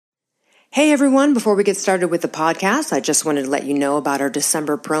Hey everyone, before we get started with the podcast, I just wanted to let you know about our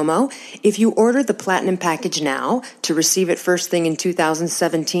December promo. If you order the Platinum Package now to receive it first thing in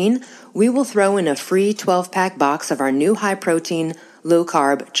 2017, we will throw in a free 12-pack box of our new high-protein,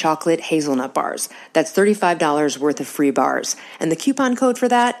 low-carb chocolate hazelnut bars. That's $35 worth of free bars. And the coupon code for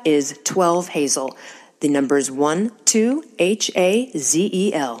that is 12HAZEL. The number is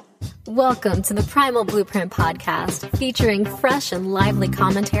 12HAZEL. Welcome to the Primal Blueprint podcast, featuring fresh and lively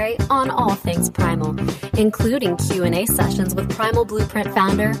commentary on all things primal, including Q&A sessions with Primal Blueprint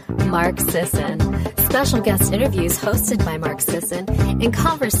founder Mark Sisson, special guest interviews hosted by Mark Sisson, and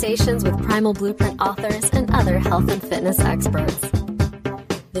conversations with Primal Blueprint authors and other health and fitness experts.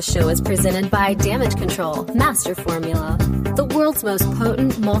 The show is presented by Damage Control Master Formula, the world's most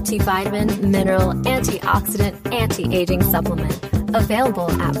potent multivitamin, mineral, antioxidant, anti-aging supplement. Available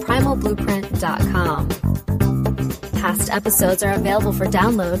at primalblueprint.com. Past episodes are available for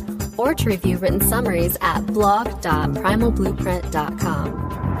download or to review written summaries at blog.primalblueprint.com.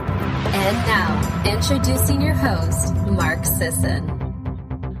 And now, introducing your host, Mark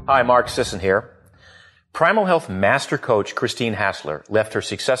Sisson. Hi, Mark Sisson here. Primal Health Master Coach Christine Hassler left her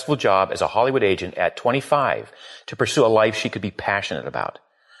successful job as a Hollywood agent at 25 to pursue a life she could be passionate about.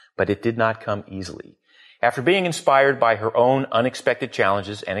 But it did not come easily. After being inspired by her own unexpected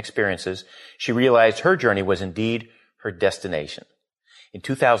challenges and experiences, she realized her journey was indeed her destination. In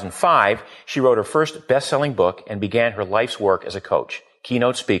 2005, she wrote her first best-selling book and began her life's work as a coach,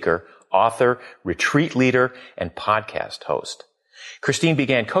 keynote speaker, author, retreat leader, and podcast host. Christine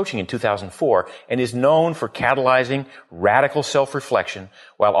began coaching in 2004 and is known for catalyzing radical self-reflection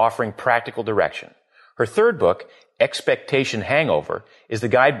while offering practical direction. Her third book, Expectation Hangover, is the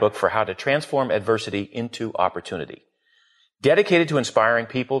guidebook for how to transform adversity into opportunity. Dedicated to inspiring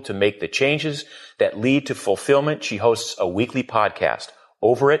people to make the changes that lead to fulfillment, she hosts a weekly podcast,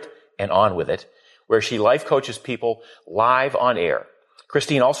 Over It and On With It, where she life coaches people live on air.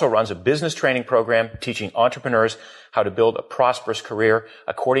 Christine also runs a business training program teaching entrepreneurs how to build a prosperous career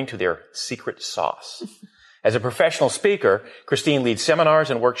according to their secret sauce. As a professional speaker, Christine leads seminars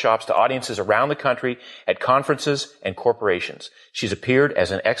and workshops to audiences around the country at conferences and corporations. She's appeared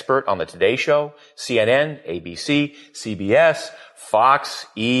as an expert on The Today Show, CNN, ABC, CBS, Fox,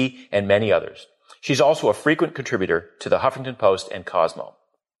 E, and many others. She's also a frequent contributor to the Huffington Post and Cosmo.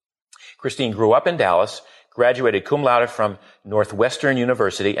 Christine grew up in Dallas, graduated cum laude from Northwestern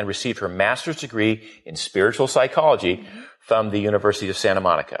University, and received her master's degree in spiritual psychology from the University of Santa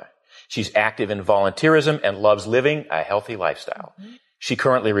Monica. She's active in volunteerism and loves living a healthy lifestyle. She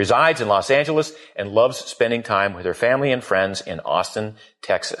currently resides in Los Angeles and loves spending time with her family and friends in Austin,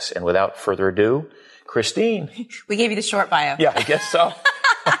 Texas. And without further ado, Christine. We gave you the short bio. Yeah, I guess so.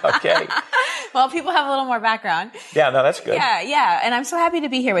 Okay. Well, people have a little more background. Yeah, no, that's good. Yeah. And I'm so happy to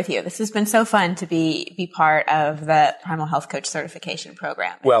be here with you. This has been so fun to be part of the Primal Health Coach certification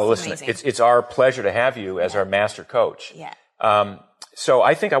program. Well, listen, it's our pleasure to have you as our master coach. Yeah. So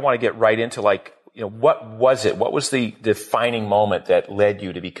I think I want to get right into what was it? What was the defining moment that led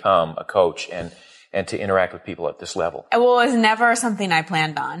you to become a coach and to interact with people at this level? Well, it was never something I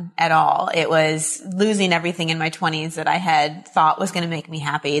planned on at all. It was losing everything in my 20s that I had thought was going to make me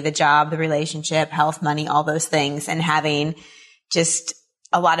happy. The job, the relationship, health, money, all those things, and having just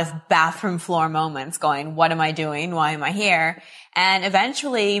a lot of bathroom floor moments going, what am I doing? Why am I here? And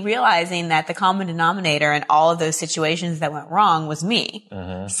eventually realizing that the common denominator in all of those situations that went wrong was me.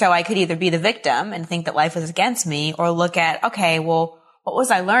 Mm-hmm. So I could either be the victim and think that life was against me, or look at, okay, well, what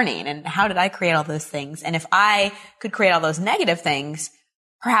was I learning and how did I create all those things? And if I could create all those negative things,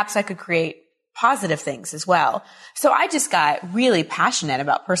 perhaps I could create positive things as well. So I just got really passionate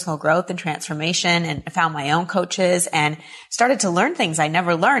about personal growth and transformation, and found my own coaches and started to learn things I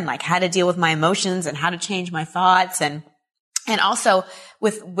never learned, like how to deal with my emotions and how to change my thoughts, and also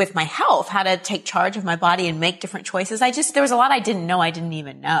with my health, how to take charge of my body and make different choices. There was a lot I didn't know I didn't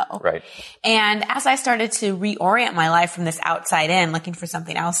even know. Right. And as I started to reorient my life from this outside in, looking for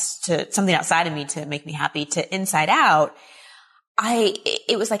something outside of me to make me happy, to inside out,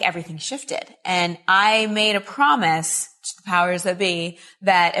 it was like everything shifted. And I made a promise to the powers that be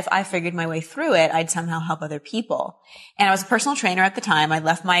that if I figured my way through it, I'd somehow help other people. And I was a personal trainer at the time. I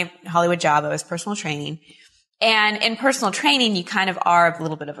left my Hollywood job. I was personal training. And in personal training, you kind of are a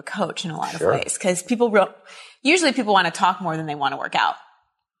little bit of a coach in a lot of ways, because usually people want to talk more than they want to work out.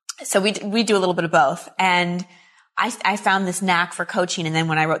 So we do a little bit of both. And I found this knack for coaching. And then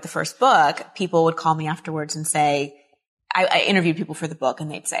when I wrote the first book, people would call me afterwards and say, I interviewed people for the book, and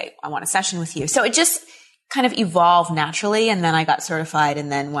they'd say, I want a session with you. So it just kind of evolved naturally. And then I got certified,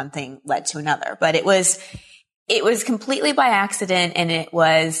 and then one thing led to another. But it was completely by accident, and it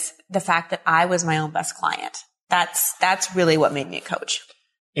was the fact that I was my own best client. That's really what made me a coach.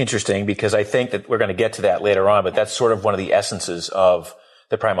 Interesting, because I think that we're going to get to that later on, but that's sort of one of the essences of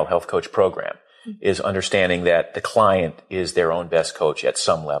the Primal Health Coach Program, is understanding that the client is their own best coach at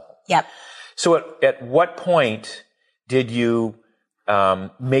some level. Yep. So at what point did you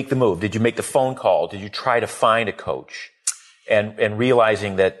make the move? Did you make the phone call? Did you try to find a coach and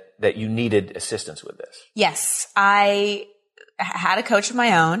realizing that you needed assistance with this? Yes. I had a coach of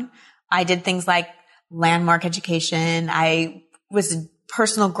my own. I did things like landmark education. I was a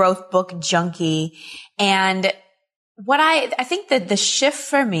personal growth book junkie. And what I think that the shift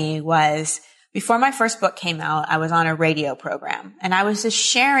for me was, before my first book came out, I was on a radio program and I was just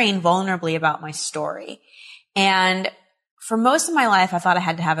sharing vulnerably about my story. And for most of my life, I thought I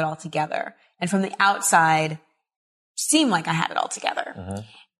had to have it all together. And from the outside, seemed like I had it all together. Mm-hmm.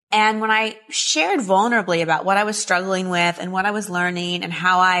 And when I shared vulnerably about what I was struggling with and what I was learning and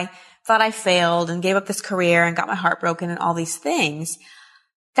how I thought I failed and gave up this career and got my heart broken and all these things,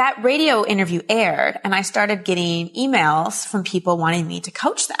 that radio interview aired and I started getting emails from people wanting me to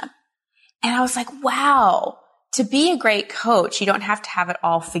coach them. And I was like, wow, to be a great coach, you don't have to have it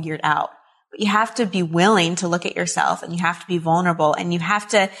all figured out, but you have to be willing to look at yourself and you have to be vulnerable and you have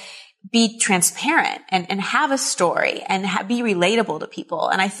to be transparent and have a story and be relatable to people.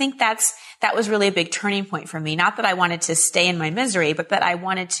 And I think that was really a big turning point for me. Not that I wanted to stay in my misery, but that I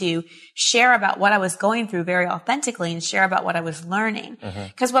wanted to share about what I was going through very authentically and share about what I was learning.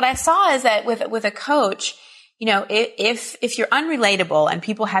 Because what I saw is that with a coach, you know, if you're unrelatable and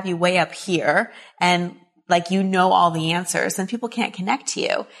people have you way up here and like you know all the answers, then people can't connect to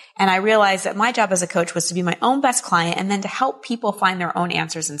you. And I realized that my job as a coach was to be my own best client and then to help people find their own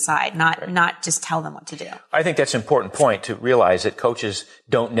answers inside, not just tell them what to do. I think that's an important point to realize, that coaches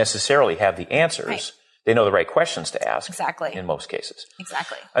don't necessarily have the answers. Right. They know the right questions to ask. Exactly. In most cases.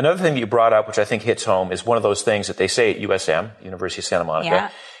 Exactly. Another thing that you brought up, which I think hits home, is one of those things that they say at USM, University of Santa Monica,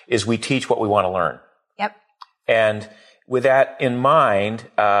 is we teach what we want to learn. Yep. And with that in mind,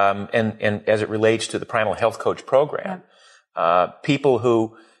 and as it relates to the Primal Health Coach Program, people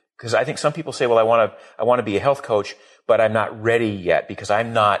who, because I think some people say, well, I want to be a health coach, but I'm not ready yet because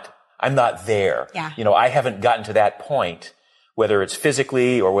I'm not there. Yeah. You know, I haven't gotten to that point, whether it's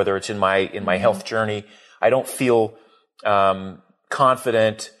physically or whether it's in my health journey. I don't feel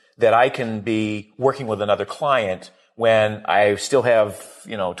confident that I can be working with another client when I still have,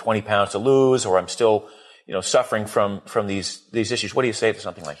 20 pounds to lose, or I'm still, suffering from these issues. What do you say to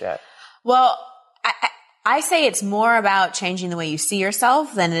something like that? Well, I say it's more about changing the way you see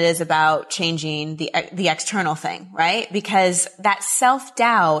yourself than it is about changing the external thing, right? Because that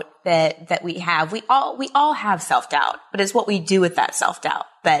self-doubt that we have, we all have self-doubt, but it's what we do with that self-doubt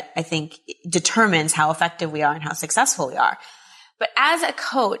that I think determines how effective we are and how successful we are. But as a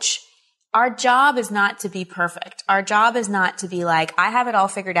coach, our job is not to be perfect. Our job is not to be like, I have it all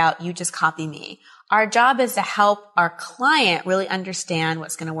figured out, you just copy me. Our job is to help our client really understand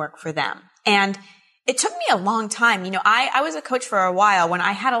what's going to work for them. And it took me a long time. I was a coach for a while when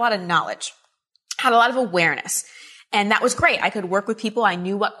I had a lot of knowledge, had a lot of awareness, and that was great. I could work with people. I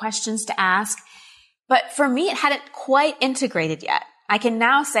knew what questions to ask. But for me, it hadn't quite integrated yet. I can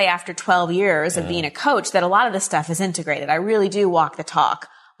now say after 12 years of being a coach that a lot of this stuff is integrated. I really do walk the talk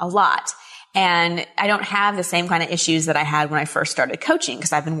a lot. And I don't have the same kind of issues that I had when I first started coaching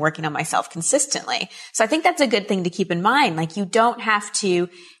because I've been working on myself consistently. So I think that's a good thing to keep in mind. Like, you don't have to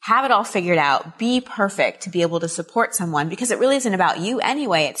have it all figured out, be perfect to be able to support someone, because it really isn't about you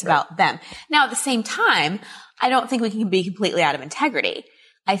anyway. It's about them. Now, at the same time, I don't think we can be completely out of integrity.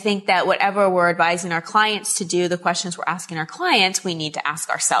 I think that whatever we're advising our clients to do, the questions we're asking our clients, we need to ask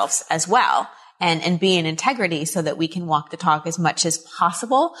ourselves as well. And be in integrity so that we can walk the talk as much as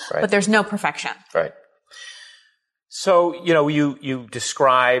possible, but there's no perfection. Right. So, you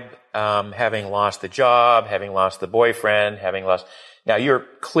describe, having lost the job, having lost the boyfriend, now you're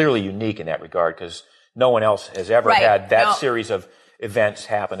clearly unique in that regard because no one else has ever had that series of events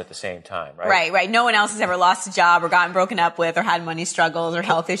happen at the same time, right? Right. No one else has ever lost a job or gotten broken up with or had money struggles or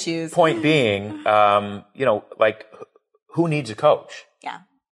health issues. Point being, who needs a coach? Yeah.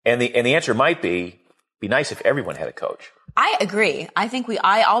 And the answer might be nice if everyone had a coach. I agree. I think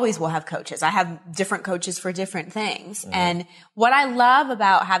I always will have coaches. I have different coaches for different things. Mm-hmm. And what I love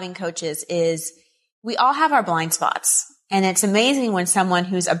about having coaches is we all have our blind spots. And it's amazing when someone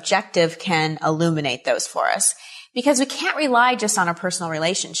who's objective can illuminate those for us, because we can't rely just on our personal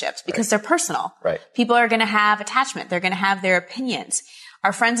relationships because they're personal. Right. People are going to have attachment. They're going to have their opinions.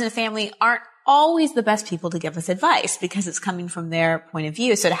 Our friends and family aren't always the best people to give us advice because it's coming from their point of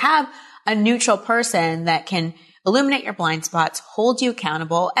view. So to have a neutral person that can illuminate your blind spots, hold you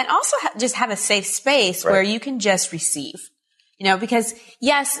accountable, and also just have a safe space where you can just receive. Because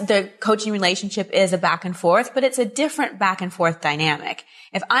yes, the coaching relationship is a back and forth, but it's a different back and forth dynamic.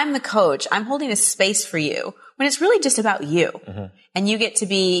 If I'm the coach, I'm holding a space for you when it's really just about you. Mm-hmm. And you get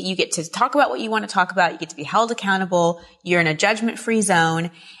to talk about what you want to talk about. You get to be held accountable. You're in a judgment-free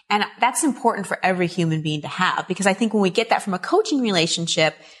zone. And that's important for every human being to have, because I think when we get that from a coaching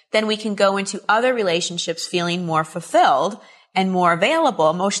relationship, then we can go into other relationships feeling more fulfilled and more available,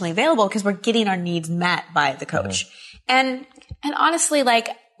 emotionally available, because we're getting our needs met by the coach. Mm-hmm. And honestly,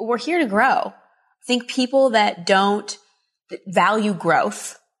 we're here to grow. I think people that don't value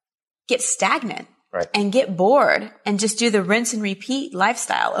growth get stagnant and get bored and just do the rinse and repeat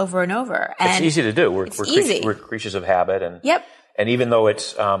lifestyle over and over. And it's easy to do. We're creatures of habit. And even though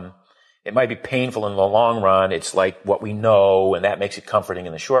it might be painful in the long run, it's like what we know, and that makes it comforting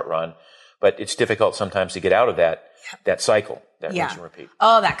in the short run. But it's difficult sometimes to get out of that cycle, that rinse and repeat.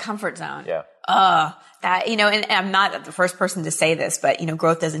 Oh, that comfort zone. Yeah. And I'm not the first person to say this, but,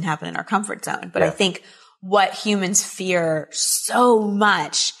 growth doesn't happen in our comfort zone. But I think what humans fear so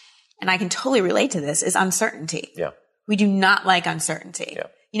much, and I can totally relate to this, is uncertainty. Yeah. We do not like uncertainty.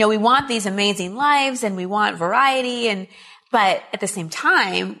 Yeah. We want these amazing lives and we want variety, but at the same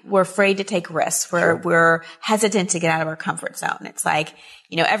time, we're afraid to take risks. We're hesitant to get out of our comfort zone. It's like,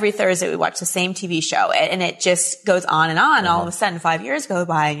 every Thursday we watch the same TV show and it just goes on and on. All of a sudden 5 years go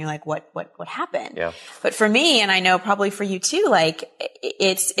by and you're like, what happened? Yeah. But for me, and I know probably for you too,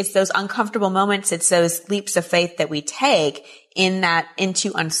 it's those uncomfortable moments. It's those leaps of faith that we take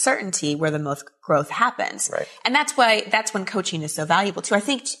into uncertainty where the most growth happens. Right. And that's when coaching is so valuable too. I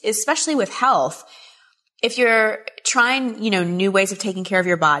think especially with health, if you're trying, new ways of taking care of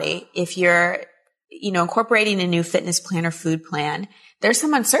your body, if you're, incorporating a new fitness plan or food plan, there's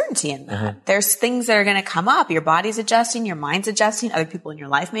some uncertainty in that. Mm-hmm. There's things that are going to come up. Your body's adjusting, your mind's adjusting, other people in your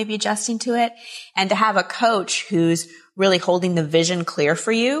life may be adjusting to it. And to have a coach who's really holding the vision clear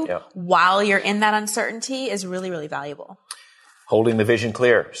for you while you're in that uncertainty is really, really valuable. Holding the vision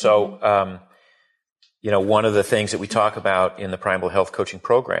clear. So, one of the things that we talk about in the Primal Health Coaching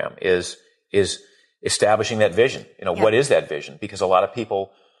Program is establishing that vision. What is that vision? Because a lot of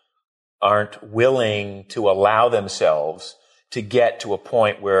people aren't willing to allow themselves to get to a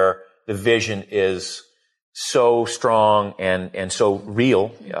point where the vision is so strong and so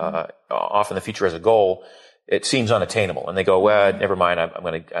real, often the future as a goal, it seems unattainable. And they go, well, never mind,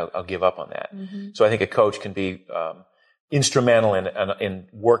 I'll give up on that. Mm-hmm. So I think a coach can be instrumental in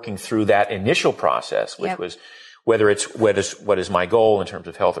working through that initial process, which was whether it's what is my goal in terms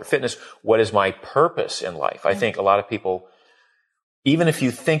of health or fitness, what is my purpose in life. I think a lot of people, even if you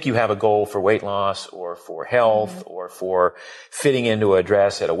think you have a goal for weight loss or for health or for fitting into a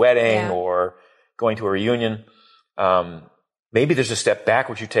dress at a wedding or going to a reunion, maybe there's a step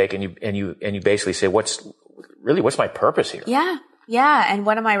backwards you take and you basically say, what's my purpose here? Yeah. Yeah. And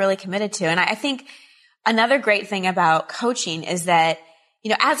what am I really committed to? And I think another great thing about coaching is that,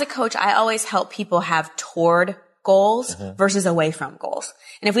 as a coach, I always help people have toward goals versus away from goals.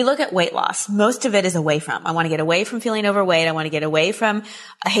 And if we look at weight loss, most of it is away from. I want to get away from feeling overweight. I want to get away from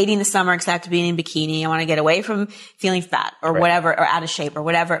hating the summer because I have to be in a bikini. I want to get away from feeling fat or whatever, or out of shape or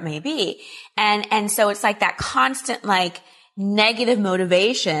whatever it may be. And so it's like that constant, negative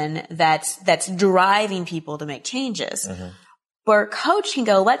motivation that's driving people to make changes. Mm-hmm. Where a coach can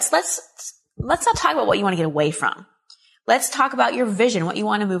go, let's not talk about what you want to get away from. Let's talk about your vision, what you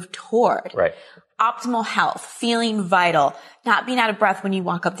want to move toward. Right. Optimal health, feeling vital, not being out of breath when you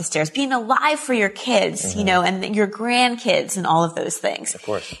walk up the stairs, being alive for your kids, and your grandkids and all of those things. Of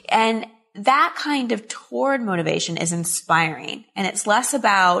course. And that kind of toward motivation is inspiring. And it's less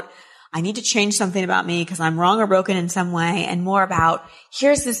about, I need to change something about me because I'm wrong or broken in some way, and more about,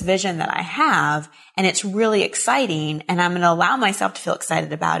 here's this vision that I have and it's really exciting and I'm going to allow myself to feel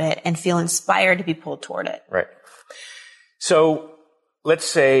excited about it and feel inspired to be pulled toward it. Right. So let's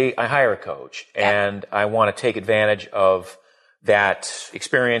say I hire a coach and I want to take advantage of that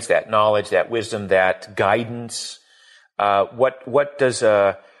experience, that knowledge, that wisdom, that guidance. What does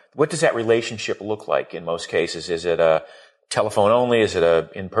that relationship look like in most cases? Is it a telephone only? Is it a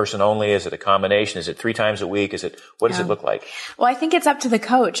in-person only? Is it a combination? Is it 3 times a week? What does it look like? Well, I think it's up to the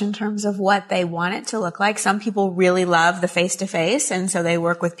coach in terms of what they want it to look like. Some people really love the face-to-face, and so they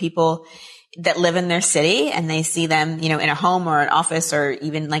work with people that live in their city and they see them, in a home or an office or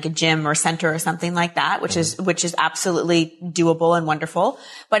even like a gym or center or something like that, which is absolutely doable and wonderful.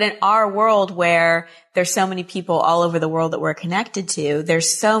 But in our world where there's so many people all over the world that we're connected to,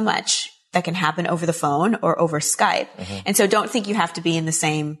 there's so much that can happen over the phone or over Skype. Mm-hmm. And so don't think you have to be in the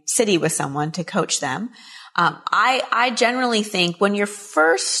same city with someone to coach them. I generally think when you're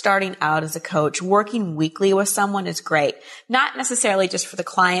first starting out as a coach, working weekly with someone is great. Not necessarily just for the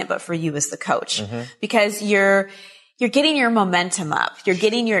client, but for you as the coach, because you're getting your momentum up. You're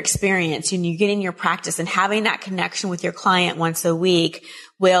getting your experience and you're getting your practice, and having that connection with your client once a week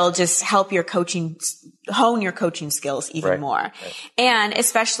will just help your hone your coaching skills even more. Right. And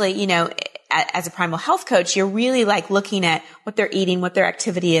especially, as a primal health coach, you're really like looking at what they're eating, what their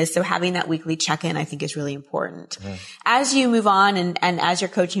activity is. So having that weekly check-in, I think, is really important. As you move on and as your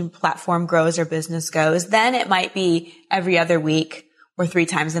coaching platform grows or business goes, then it might be every other week or 3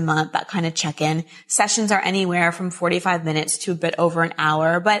 times a month, that kind of check-in. Sessions are anywhere from 45 minutes to a bit over an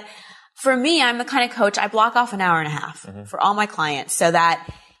hour. But for me, I'm the kind of coach, I block off an hour and a half for all my clients, so that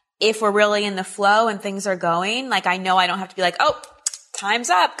if we're really in the flow and things are going, like, I know I don't have to be like, oh, time's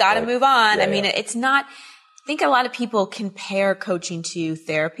up, gotta move on. It's not, I think a lot of people compare coaching to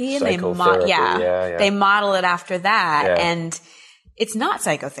therapy, and they model it after that. And it's not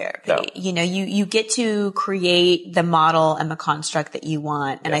psychotherapy. No. You get to create the model and the construct that you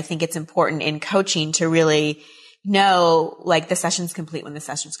want. And I think it's important in coaching to really know, like, the session's complete when the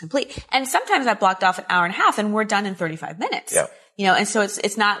session's complete. And sometimes I blocked off an hour and a half and we're done in 35 minutes. Yeah. And so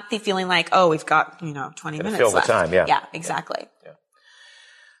it's not the feeling like, oh, we've got, 20 minutes fill left. The time. Yeah. Yeah, exactly.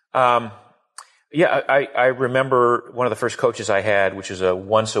 I remember one of the first coaches I had, which is a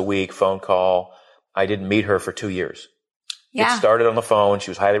once a week phone call. I didn't meet her for 2 years. Yeah. It started on the phone. She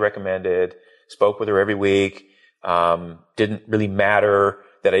was highly recommended. Spoke with her every week. Didn't really matter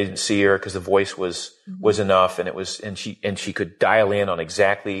that I didn't see her because the voice was enough, and she could dial in on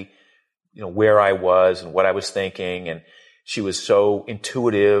exactly, where I was and what I was thinking. And she was so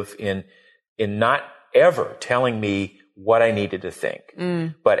intuitive in not ever telling me what I needed to think,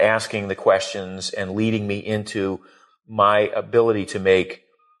 but asking the questions and leading me into my ability to make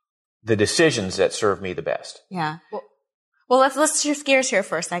the decisions that serve me the best. Yeah. Well, let's shift gears here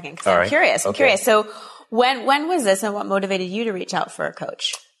for a second, because I'm curious. I'm curious. So when was this, and what motivated you to reach out for a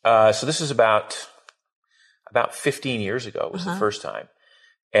coach? So this is about 15 years ago was the first time.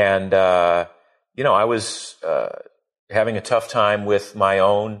 And, I was, having a tough time with my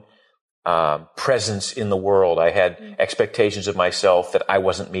own, presence in the world. I had expectations of myself that I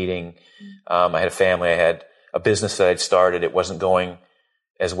wasn't meeting. I had a family. I had a business that I'd started. It wasn't going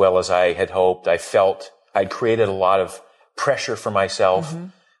as well as I had hoped. I felt I'd created a lot of pressure for myself,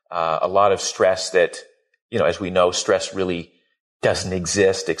 a lot of stress that, as we know, stress really doesn't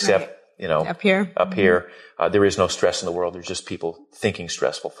exist except, up here. There is no stress in the world. There's just people thinking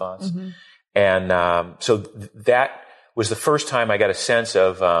stressful thoughts. And, so that was the first time I got a sense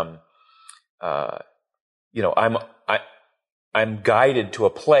of, I'm guided to a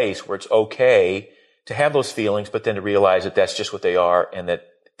place where it's okay to have those feelings, but then to realize that that's just what they are, and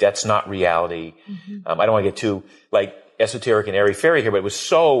that's not reality. I don't want to get too esoteric and airy-fairy here, but it was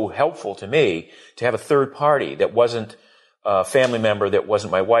so helpful to me to have a third party that wasn't a family member, that wasn't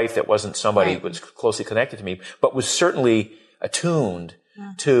my wife, that wasn't somebody who was closely connected to me, but was certainly attuned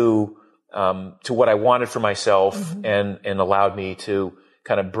to what I wanted for myself, and allowed me to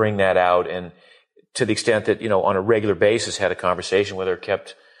kind of bring that out, and to the extent that, on a regular basis had a conversation with her,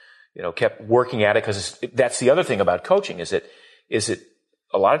 kept working at it. Cause that's the other thing about coaching is that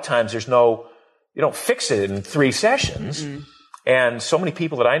a lot of times you don't fix it in 3 sessions. And so many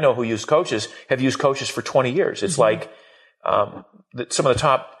people that I know who use coaches have used coaches for 20 years. It's like, some of the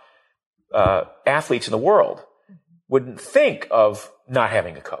top, athletes in the world wouldn't think of not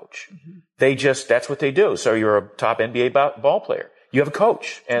having a coach. That's what they do. So you're a top NBA ball player. You have a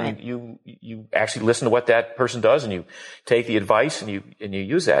coach, and you actually listen to what that person does, and you take the advice and you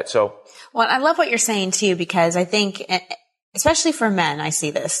use that. So, well, I love what you're saying too, because I think, especially for men, I see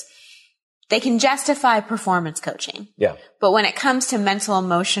this. They can justify performance coaching. Yeah. But when it comes to mental,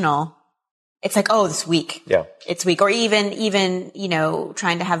 emotional, it's like, oh, it's weak. Yeah. It's weak. Or even,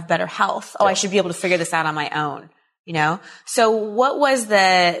 trying to have better health. Oh, I should be able to figure this out on my own, So what was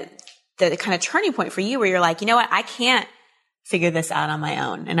the kind of turning point for you where you're like, you know what, I can't figure this out on my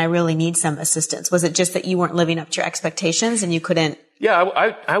own, and I really need some assistance? Was it just that you weren't living up to your expectations and you couldn't? Yeah,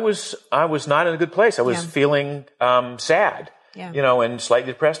 I was not in a good place. I was feeling, sad, and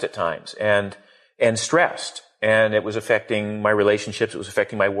slightly depressed at times, and stressed, and it was affecting my relationships. It was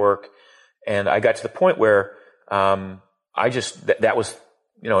affecting my work. And I got to the point where, that was,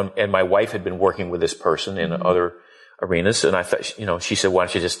 and my wife had been working with this person in other arenas. And I thought, she said, why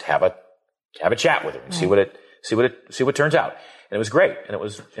don't you just have a chat with her and see what turns out. And it was great. And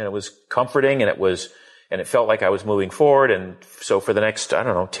it was comforting, and it felt like I was moving forward. And so for the next,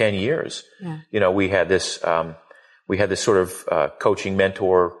 10 years, we had this sort of, coaching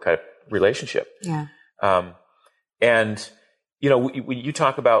mentor kind of relationship. Yeah. And, when you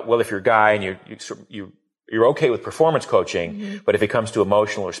talk about, well, if you're a guy and you're okay with performance coaching, but if it comes to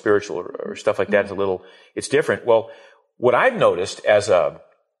emotional or spiritual or stuff like that, it's different. Well, what I've noticed as a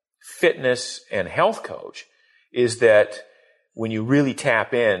fitness and health coach is that when you really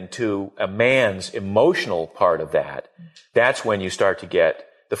tap into a man's emotional part of that, that's when you start to get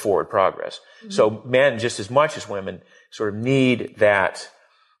the forward progress. So men, just as much as women, sort of need that,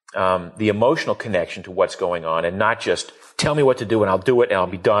 the emotional connection to what's going on, and not just tell me what to do and I'll do it and I'll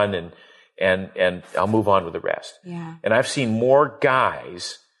be done and I'll move on with the rest. Yeah. And I've seen more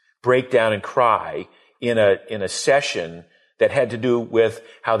guys break down and cry in a session that had to do with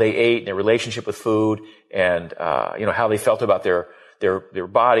how they ate and their relationship with food and, how they felt about their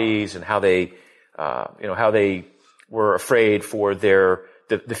bodies and how they were afraid for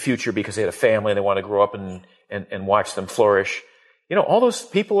the future because they had a family and they want to grow up and watch them flourish. All those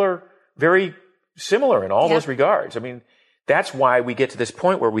people are very similar in all those regards. I mean, that's why we get to this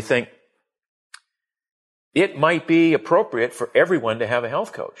point where we think it might be appropriate for everyone to have a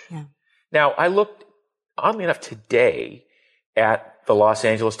health coach. Yeah. Now, I looked, oddly enough, today at the Los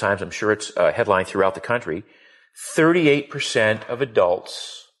Angeles Times. I'm sure it's a headline throughout the country. 38% of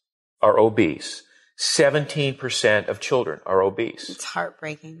adults are obese. 17% of children are obese. It's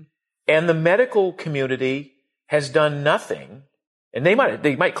heartbreaking. And the medical community has done nothing. And they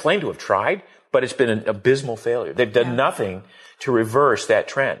might claim to have tried, but it's been an abysmal failure. They've done nothing to reverse that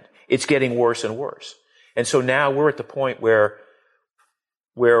trend. It's getting worse and worse. And so now we're at the point where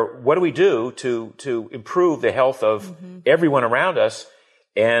what do we do to improve the health of everyone around us?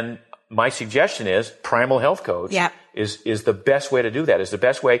 And my suggestion is Primal Health Coach is the best way to do that. Is the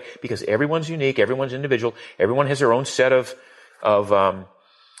best way because everyone's unique, everyone's individual, everyone has their own set of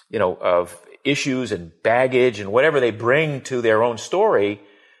issues and baggage and whatever they bring to their own story.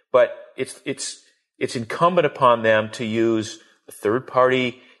 But it's incumbent upon them to use a third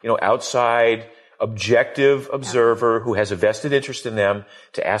party, outside objective observer who has a vested interest in them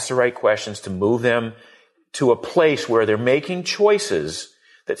to ask the right questions, to move them to a place where they're making choices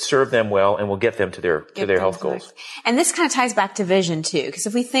that serve them well and will get them to their health goals. And this kind of ties back to vision too, because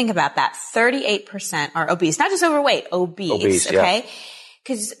if we think about that, 38% are obese, not just overweight, obese, okay?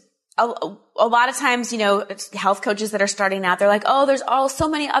 Because a lot of times, health coaches that are starting out, they're like, oh, there's so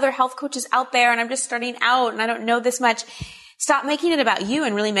many other health coaches out there and I'm just starting out and I don't know this much. Stop making it about you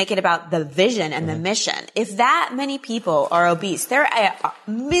and really make it about the vision and the mission. If that many people are obese, there are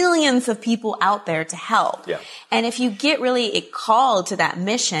millions of people out there to help. Yeah. And if you get really called to that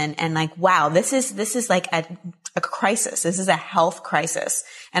mission and like, wow, this is like a crisis. This is a health crisis.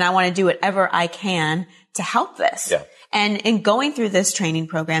 And I want to do whatever I can to help this. Yeah. And in going through this training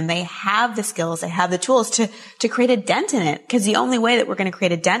program, they have the skills, they have the tools to create a dent in it. Because the only way that we're going to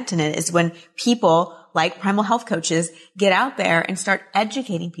create a dent in it is when people like Primal Health Coaches get out there and start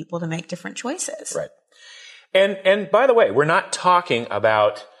educating people to make different choices. Right. And by the way, we're not talking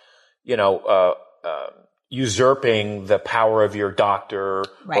about, usurping the power of your doctor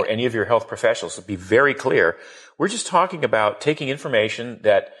or any of your health professionals. To be very clear, we're just talking about taking information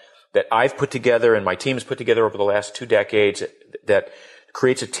that I've put together and my team has put together over the last 2 decades that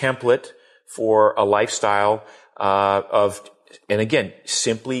creates a template for a lifestyle and again,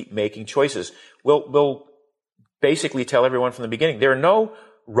 simply making choices. We'll basically tell everyone from the beginning, there are no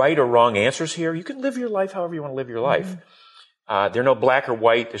right or wrong answers here. You can live your life however you want to live your life. There are no black or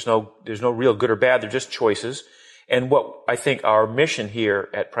white. There's no real good or bad. They're just choices. And what I think our mission here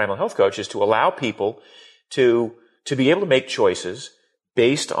at Primal Health Coach is to allow people to be able to make choices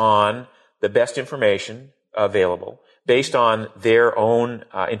based on the best information available, based on their own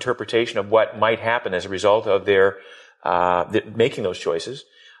interpretation of what might happen as a result of their making those choices,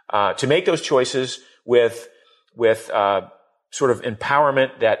 to make those choices with sort of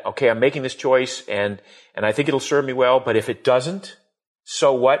empowerment that, okay, I'm making this choice and I think it'll serve me well, but if it doesn't,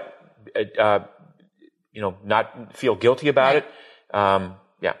 so what? Not feel guilty about it.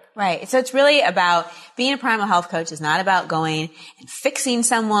 Yeah. Right. So it's really about being a Primal Health Coach is not about going and fixing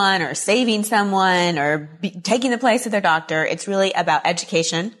someone or saving someone or taking the place of their doctor. It's really about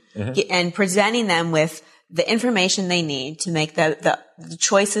education and presenting them with the information they need to make the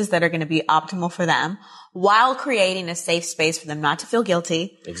choices that are going to be optimal for them while creating a safe space for them not to feel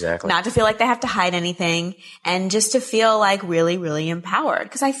guilty. Exactly. Not to feel like they have to hide anything and just to feel like really, really empowered.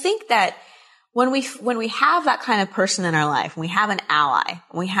 Because I think that when we have that kind of person in our life, when we have an ally,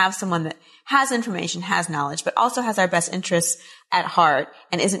 when we have someone that has information, has knowledge, but also has our best interests at heart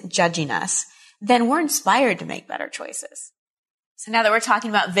and isn't judging us, then we're inspired to make better choices. So now that we're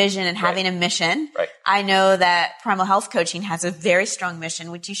talking about vision and having a mission, Right. I know that Primal Health Coaching has a very strong mission.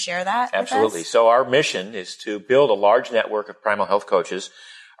 Would you share that Absolutely. with us? So our mission is to build a large network of primal health coaches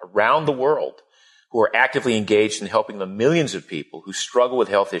around the world who are actively engaged in helping the millions of people who struggle with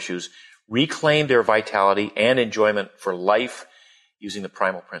health issues reclaim their vitality and enjoyment for life using the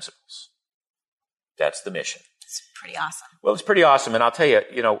primal principles. That's the mission. It's pretty awesome. Well, it's pretty awesome. And I'll tell you,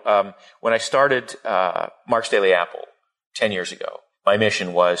 when I started Mark's Daily Apple 10 years ago, my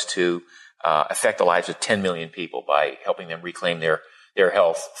mission was to affect the lives of 10 million people by helping them reclaim their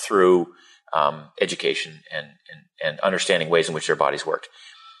health through education and understanding ways in which their bodies worked.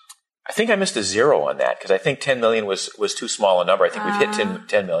 I think I missed a zero on that because I think 10 million was too small a number. I think we've hit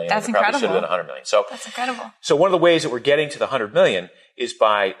 10 million. That's and it probably incredible. should have been 100 million. So That's incredible. So one of the ways that we're getting to the 100 million is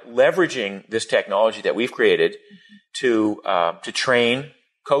by leveraging this technology that we've created to train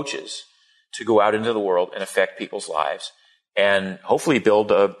coaches to go out into the world and affect people's lives and hopefully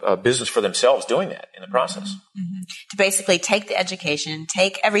build a business for themselves doing that in the process. Mm-hmm. To basically take the education,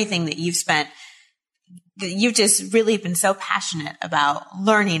 take everything that you've spent, you've just really been so passionate about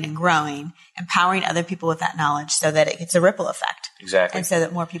learning and growing, empowering other people with that knowledge so that it gets a ripple effect. Exactly. And so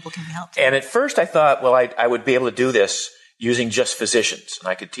that more people can be helped. And at first I thought, well, I would be able to do this using just physicians, and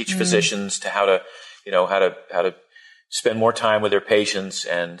I could teach physicians to how to spend more time with their patients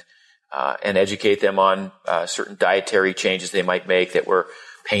and educate them on certain dietary changes they might make that were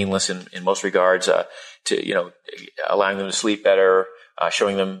painless in most regards, to allowing them to sleep better,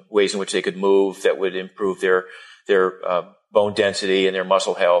 showing them ways in which they could move that would improve their bone density and their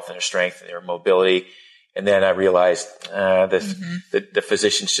muscle health and their strength and their mobility. And then I realized the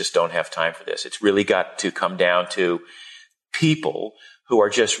physicians just don't have time for this. It's really got to come down to people who are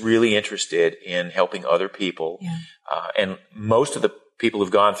just really interested in helping other people. Yeah. And most of the people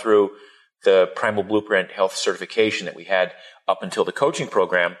who've gone through the Primal Blueprint Health certification that we had up until the coaching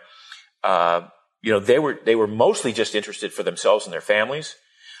program, they were mostly just interested for themselves and their families.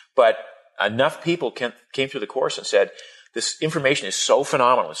 But enough people came through the course and said, this information is so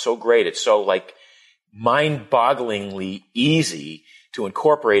phenomenal. It's so great. It's so mind-bogglingly easy to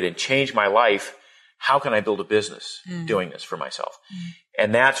incorporate and change my life. How can I build a business doing this for myself?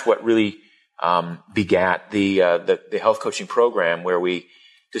 And that's what really begat the health coaching program, where we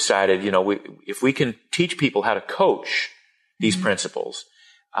decided, if we can teach people how to coach these principles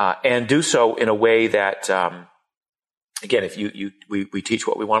and do so in a way that, again, we teach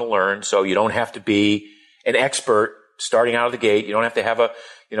what we want to learn, so you don't have to be an expert starting out of the gate. You don't have to have a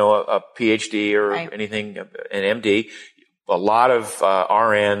PhD or anything, an MD. A lot of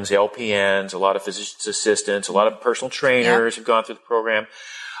RNs, LPNs, a lot of physician's assistants, a lot of personal trainers have gone through the program.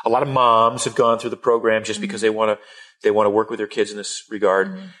 A lot of moms have gone through the program just because they want to work with their kids in this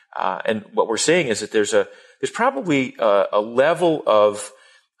regard. And what we're seeing is that there's probably a level of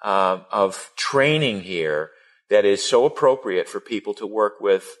training here that is so appropriate for people to work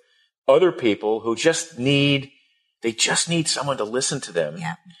with other people who just need someone to listen to them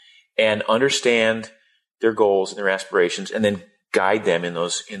and understand their goals and their aspirations, and then guide them in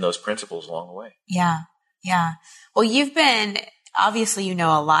those principles along the way. Yeah. Yeah. Well, obviously you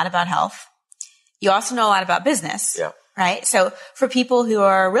know a lot about health. You also know a lot about business. Yeah. Right? So for people who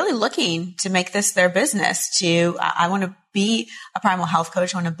are really looking to make this their business, I want to be a primal health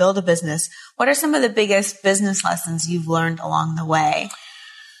coach, I want to build a business, what are some of the biggest business lessons you've learned along the way?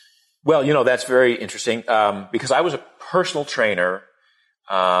 Well, that's very interesting, because I was a personal trainer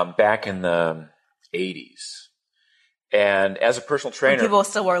back in the 80s. And as a personal trainer, when people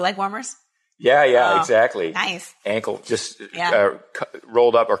still wore leg warmers? Yeah, exactly. Nice. Ankle just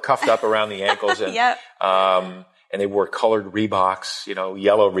rolled up or cuffed up around the ankles. And, and they wore colored Reeboks,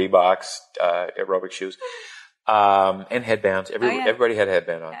 yellow Reeboks, aerobic shoes, and headbands. Everybody had a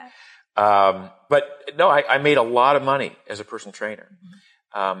headband on. Yeah. But no, I made a lot of money as a personal trainer.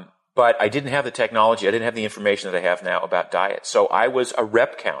 But I didn't have the technology. I didn't have the information that I have now about diet. So I was a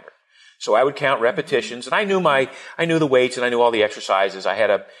rep counter. So I would count repetitions, and I knew the weights, and I knew all the exercises. I had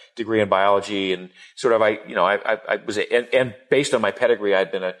a degree in biology, and sort of I was, and based on my pedigree,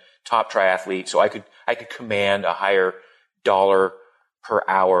 I'd been a top triathlete, so I could command a higher dollar per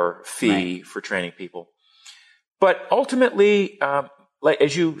hour fee for training people. But ultimately,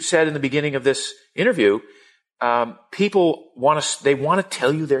 as you said in the beginning of this interview, people want to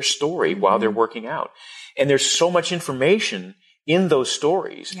tell you their story while they're working out, and there's so much information in those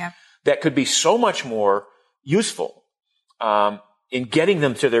stories. Yeah. That could be so much more useful in getting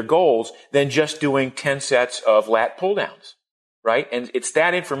them to their goals than just doing 10 sets of lat pull downs, right? And it's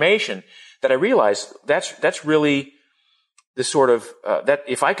that information that I realized that's really the sort of that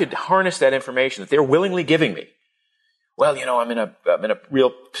if I could harness that information that they're willingly giving me, well, I'm in a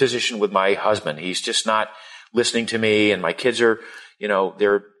real position with my husband. He's just not listening to me, and my kids are,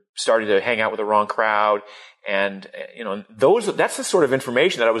 they're starting to hang out with the wrong crowd. And, that's the sort of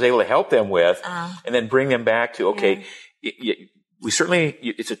information that I was able to help them with and then bring them back to, okay,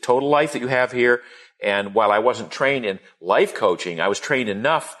 it's a total life that you have here. And while I wasn't trained in life coaching, I was trained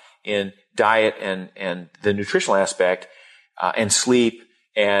enough in diet and the nutritional aspect, and sleep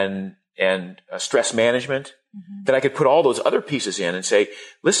and stress management that I could put all those other pieces in and say,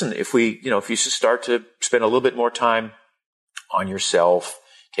 listen, if you should start to spend a little bit more time on yourself,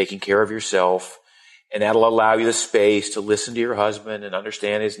 taking care of yourself, and that'll allow you the space to listen to your husband and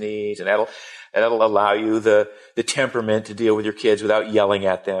understand his needs, and that'll allow you the temperament to deal with your kids without yelling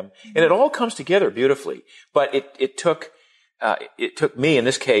at them. And it all comes together beautifully. But it took me, in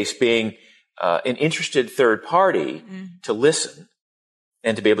this case, being an interested third party to listen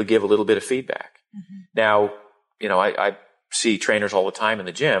and to be able to give a little bit of feedback. Now, I see trainers all the time in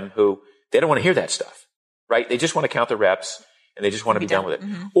the gym who they don't want to hear that stuff, right? They just want to count the reps and they just want to be done with it.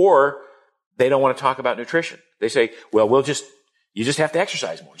 Or they don't want to talk about nutrition. They say, well, you just have to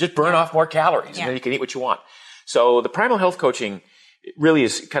exercise more. Just burn off more calories and then you can eat what you want. So the Primal Health Coaching really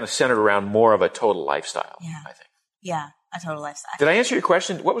is kind of centered around more of a total lifestyle, I think. Yeah, a total lifestyle. Did I answer your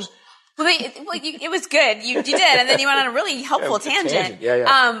question? What was... Well, it was good. You did, and then you went on a really helpful tangent.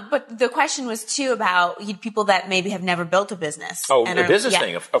 Yeah. But the question was too about people that maybe have never built a business. Oh, the business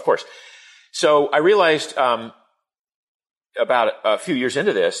thing, of course. So I realized about a few years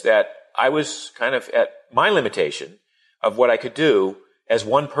into this that I was kind of at my limitation of what I could do as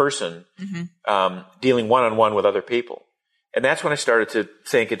one person dealing one-on-one with other people. And that's when I started to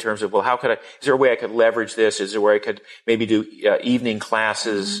think in terms of, well, is there a way I could leverage this? Is there a way I could maybe do evening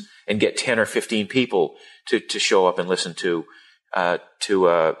classes and get 10 or 15 people to show up and listen to a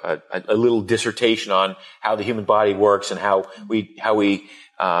little dissertation on how the human body works and how we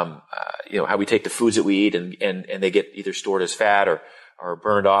take the foods that we eat and they get either stored as fat or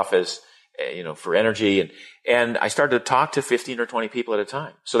burned off as, for energy. And I started to talk to 15 or 20 people at a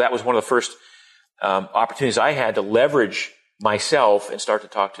time. So that was one of the first opportunities I had to leverage myself and start to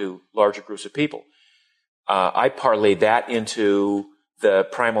talk to larger groups of people. I parlayed that into the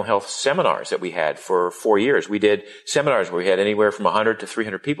Primal Health seminars that we had for 4 years. We did seminars where we had anywhere from 100 to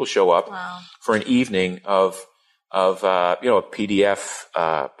 300 people show up for an evening of a PDF,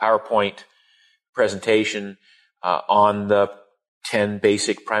 PowerPoint presentation, on the 10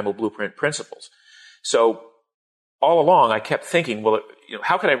 basic Primal Blueprint principles. So all along I kept thinking, well,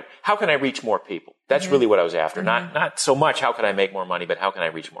 how can I reach more people? That's really what I was after. Not so much how can I make more money, but how can I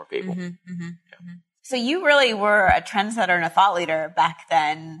reach more people? So you really were a trendsetter and a thought leader back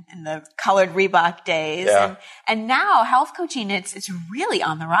then in the colored Reebok days. Yeah. And now health coaching, it's really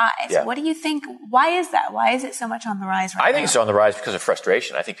on the rise. Yeah. What do you think? Why is that? Why is it so much on the rise right now? I think it's on the rise because of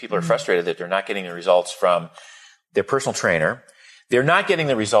frustration. I think people are frustrated that they're not getting the results from their personal trainer. They're not getting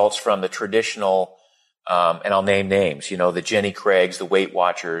the results from the traditional, and I'll name names, the Jenny Craigs, the Weight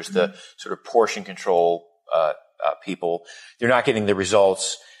Watchers, the sort of portion control people. They're not getting the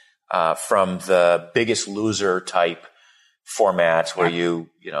results from the Biggest Loser type formats where you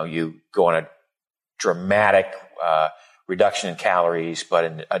go on a dramatic reduction in calories,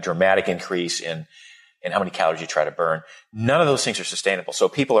 but a dramatic increase in how many calories you try to burn. None of those things are sustainable. So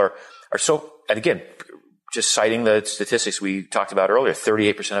people are so, and again, just citing the statistics we talked about earlier,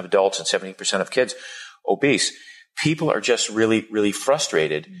 38% of adults and 70% of kids obese. People are just really, really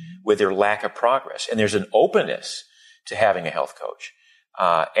frustrated with their lack of progress. And there's an openness to having a health coach.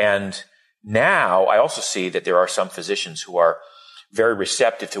 And now I also see that there are some physicians who are very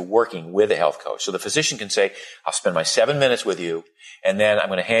receptive to working with a health coach. So the physician can say, I'll spend my 7 minutes with you, and then I'm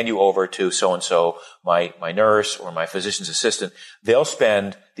going to hand you over to so-and-so, my nurse or my physician's assistant. They'll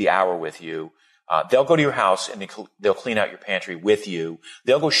spend the hour with you. They'll go to your house and they'll clean out your pantry with you.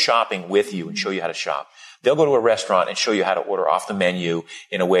 They'll go shopping with you and show you how to shop. They'll go to a restaurant and show you how to order off the menu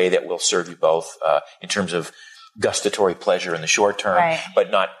in a way that will serve you both in terms of gustatory pleasure in the short term,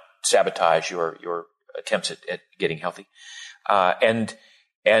 but not sabotage your attempts at getting healthy. And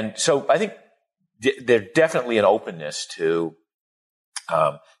so I think there's definitely an openness to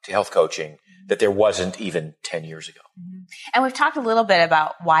health coaching that there wasn't even 10 years ago. And we've talked a little bit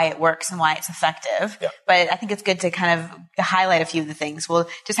about why it works and why it's effective, but I think it's good to kind of highlight a few of the things. Well,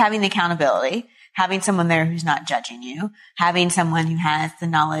 just having the accountability, having someone there who's not judging you, having someone who has the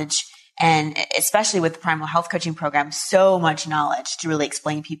knowledge, and especially with the Primal Health Coaching Program, so much knowledge to really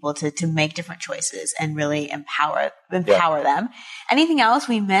explain people to make different choices and really empower them. Anything else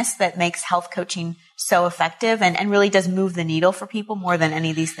we miss that makes health coaching so effective and really does move the needle for people more than any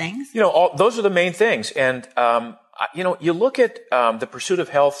of these things? Those are the main things. And You look at the pursuit of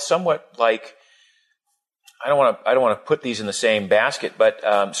health somewhat like, I don't want to put these in the same basket,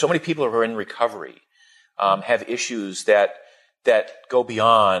 but so many people who are in recovery have issues that go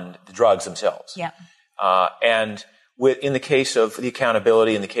beyond the drugs themselves. Yeah. And in the case of the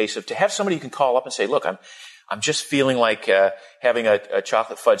accountability, in the case of to have somebody you can call up and say, look, I'm just feeling like having a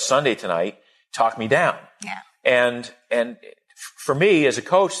chocolate fudge sundae tonight. Talk me down. Yeah. And for me as a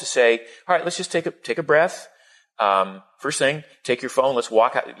coach to say, all right, let's just take a breath. First thing, take your phone. Let's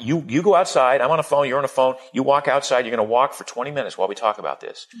walk out. You go outside. I'm on a phone. You're on a phone. You walk outside. You're going to walk for 20 minutes while we talk about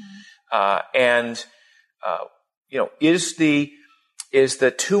this. Is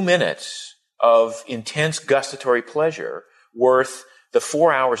the 2 minutes of intense gustatory pleasure worth the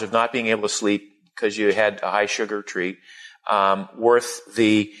 4 hours of not being able to sleep because you had a high sugar treat, worth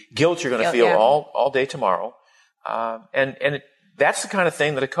the guilt you're going to feel all day tomorrow? That's the kind of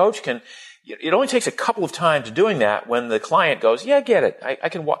thing that a coach can. It only takes a couple of times of doing that when the client goes, yeah, I get it. I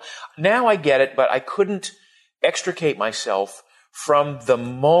can walk. Now I get it, but I couldn't extricate myself from the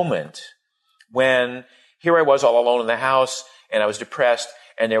moment when here I was all alone in the house and I was depressed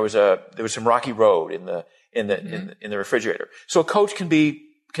and there was some rocky road in the refrigerator. So a coach can be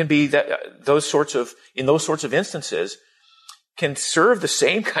those sorts of instances can serve the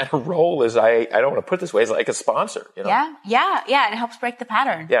same kind of role as I don't want to put it this way, as like a sponsor, you know? Yeah. And it helps break the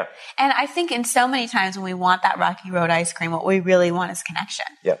pattern. Yeah. And I think in so many times when we want that rocky road ice cream, what we really want is connection.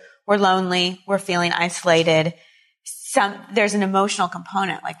 Yeah. We're lonely. We're feeling isolated. There's an emotional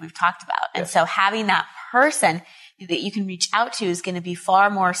component like we've talked about. And so having that person that you can reach out to is going to be far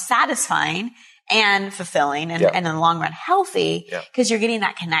more satisfying and fulfilling and in the long run healthy because you're getting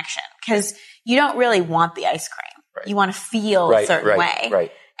that connection because you don't really want the ice cream. Right. You want to feel a certain way.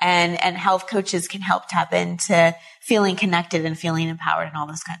 Right. And health coaches can help tap into feeling connected and feeling empowered and all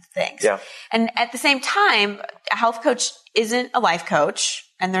those kinds of things. Yeah. And at the same time, a health coach isn't a life coach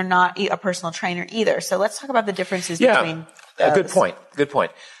and they're not a personal trainer either. So let's talk about the differences between those. Good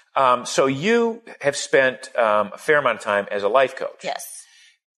point. So you have spent a fair amount of time as a life coach. Yes.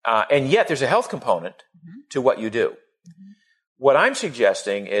 And yet there's a health component to what you do. Mm-hmm. What I'm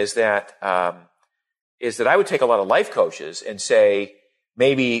suggesting is that I would take a lot of life coaches and say,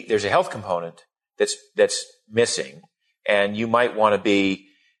 maybe there's a health component that's missing, and you might want to be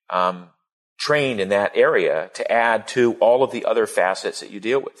trained in that area to add to all of the other facets that you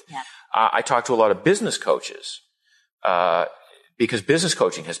deal with. Yeah. I talk to a lot of business coaches because business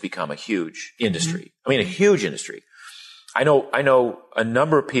coaching has become a huge industry. Mm-hmm. I mean, a huge industry. I know a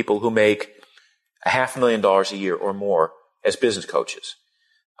number of people who make $500,000 a year or more as business coaches.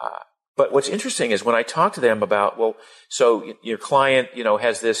 But what's interesting is when I talk to them about, well, so your client,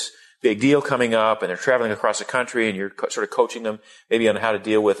 has this big deal coming up and they're traveling across the country and you're sort of coaching them maybe on how to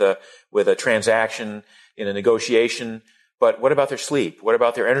deal with a transaction in a negotiation. But what about their sleep? What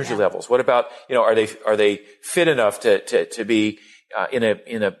about their energy levels? What about, are they fit enough to be, in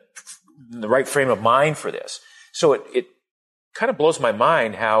the right frame of mind for this? So it kind of blows my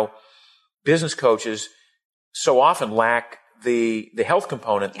mind how business coaches so often lack the health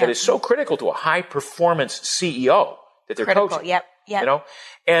component that is so critical to a high performance CEO that they're coaching. Yep.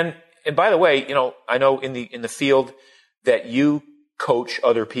 And by the way, I know in the field that you coach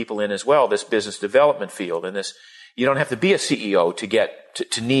other people in as well, this business development field, and this, you don't have to be a CEO to get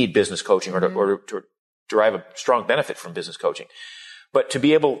to need business coaching or to derive a strong benefit from business coaching. But to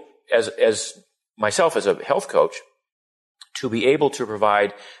be able, as myself as a health coach, to be able to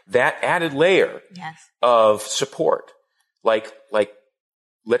provide that added layer of support. Like,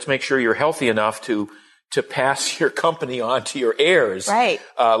 let's make sure you're healthy enough to pass your company on to your heirs. Right.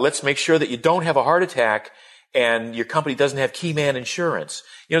 Let's make sure that you don't have a heart attack and your company doesn't have key man insurance.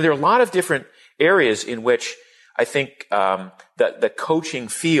 There are a lot of different areas in which I think, the coaching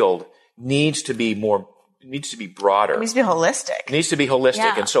field needs to be broader. It needs to be holistic.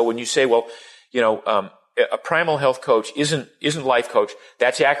 Yeah. And so when you say, well, a primal health coach isn't life coach,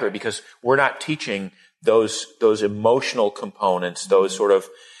 that's accurate because we're not teaching those emotional components, those sort of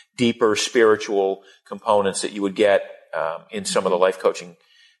deeper spiritual components that you would get in some of the life coaching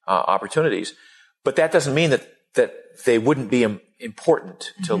opportunities. But that doesn't mean that they wouldn't be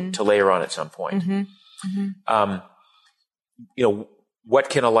important to layer on at some point. What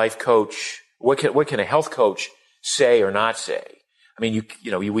can a life coach, what can a health coach say or not say? I mean,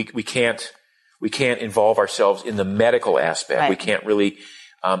 we can't involve ourselves in the medical aspect. Right. We can't really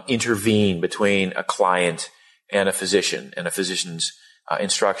intervene between a client and a physician and a physician's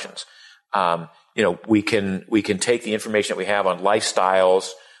instructions. We can take the information that we have on lifestyles,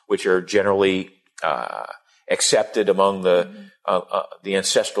 which are generally accepted among the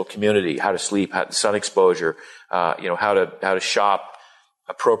ancestral community, how to sleep, sun exposure, how to shop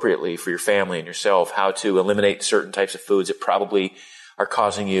appropriately for your family and yourself, how to eliminate certain types of foods that probably are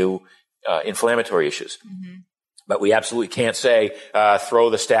causing you inflammatory issues. Mm-hmm. But we absolutely can't say, throw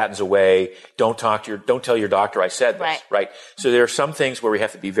the statins away. Don't tell your doctor I said this, right? So there are some things where we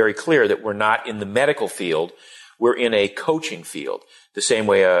have to be very clear that we're not in the medical field. We're in a coaching field. The same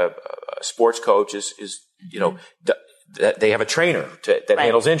way a sports coach is they have a trainer that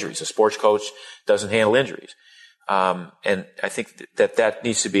handles injuries. A sports coach doesn't handle injuries. And I think that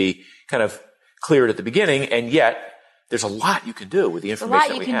needs to be kind of cleared at the beginning, and yet there's a lot you can do with the information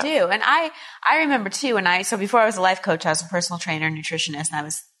that we have. There's a lot you can do. And I remember too, so before I was a life coach, I was a personal trainer, nutritionist, and I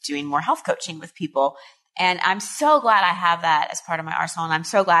was doing more health coaching with people. And I'm so glad I have that as part of my arsenal. And I'm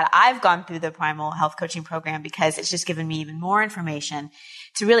so glad I've gone through the Primal Health Coaching Program, because it's just given me even more information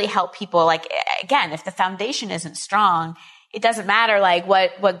to really help people. Like, again, if the foundation isn't strong, it doesn't matter like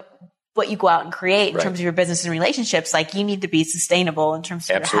what you go out and create in terms of your business and relationships. Like, you need to be sustainable in terms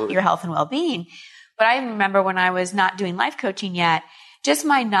of your health and well-being. But I remember when I was not doing life coaching yet, just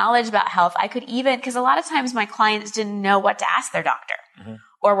my knowledge about health, I could even, because a lot of times my clients didn't know what to ask their doctor,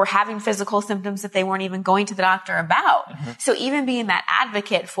 or were having physical symptoms that they weren't even going to the doctor about. So even being that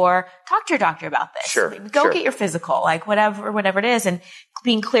advocate for, talk to your doctor about this. Go get your physical, like whatever it is. And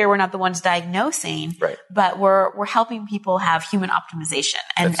being clear, we're not the ones diagnosing, but we're helping people have human optimization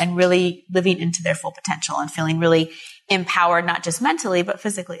and really living into their full potential and feeling really empowered, not just mentally, but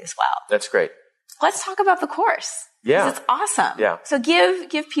physically as well. That's great. Let's talk about the course. Yeah. It's awesome. Yeah. So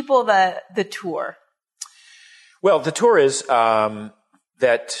give people the tour. Well, the tour is,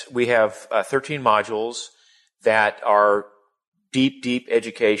 that we have 13 modules that are deep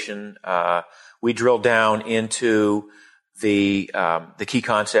education. We drill down into the key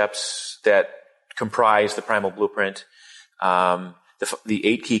concepts that comprise the Primal Blueprint, the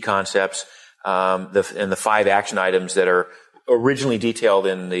 8 key concepts, and the 5 action items that are originally detailed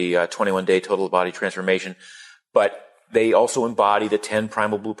in the 21-day total body transformation, but they also embody the 10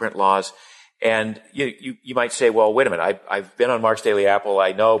 Primal Blueprint laws. And you might say, well, wait a minute, I've been on Mark's Daily Apple.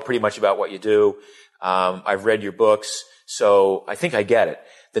 I know pretty much about what you do. I've read your books, so I think I get it.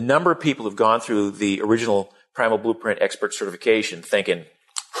 The number of people who've gone through the original Primal Blueprint expert certification thinking,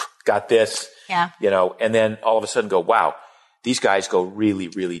 got this, and then all of a sudden go, wow, these guys go really,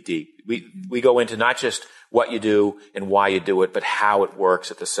 really deep. We go into not just what you do and why you do it, but how it works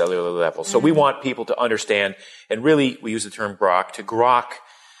at the cellular level. So we want people to understand, and really, we use the term grok, to grok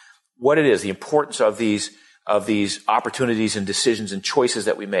what it is, the importance of these opportunities and decisions and choices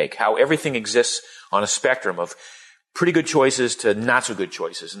that we make, how everything exists on a spectrum of pretty good choices to not so good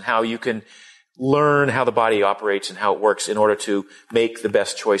choices, and how you can learn how the body operates and how it works in order to make the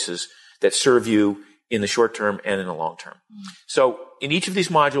best choices that serve you in the short term and in the long term. So in each of these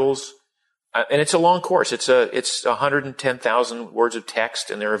modules, and it's a long course, it's 110,000 words of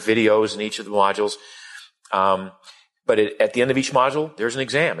text, and there are videos in each of the modules. But at the end of each module, there's an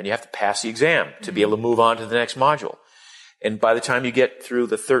exam, and you have to pass the exam to be able to move on to the next module. And by the time you get through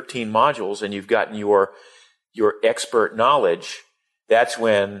the 13 modules and you've gotten your expert knowledge, that's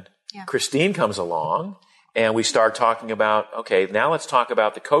when Christine comes along and we start talking about, okay, now let's talk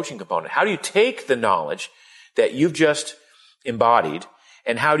about the coaching component. How do you take the knowledge that you've just embodied,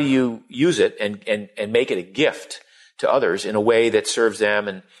 and how do you use it and make it a gift to others in a way that serves them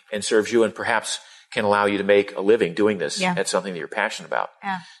and serves you, and perhaps can allow you to make a living doing this at something that you're passionate about.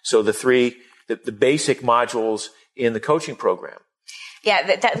 So the basic modules in the coaching program.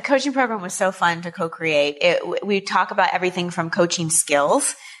 Yeah, the coaching program was so fun to co-create. We talk about everything from coaching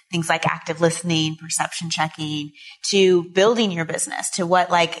skills, things like active listening, perception checking, to building your business, to what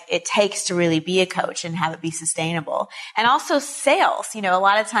like it takes to really be a coach and have it be sustainable. And also sales. A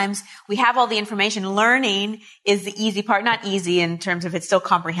lot of times we have all the information. Learning is the easy part, not easy in terms of it's still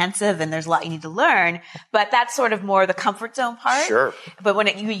comprehensive and there's a lot you need to learn, but that's sort of more the comfort zone part. Sure. But when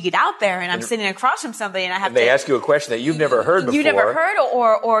you get out there and I'm sitting across from somebody and I have they ask you a question that you've never heard before. You never heard,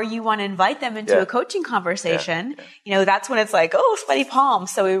 or you want to invite them into a coaching conversation, that's when it's like, oh, sweaty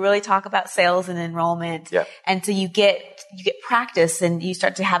palms. So we really talk about sales and enrollment. And so you get practice, and you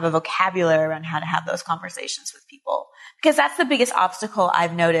start to have a vocabulary around how to have those conversations with people. Because that's the biggest obstacle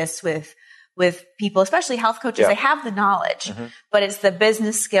I've noticed with people, especially health coaches. They have the knowledge, but it's the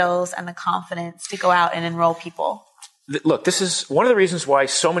business skills and the confidence to go out and enroll people. Look, this is one of the reasons why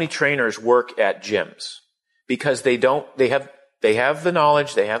so many trainers work at gyms, because they have the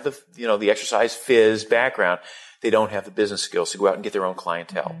knowledge, they have the exercise phys background. They don't have the business skills to go out and get their own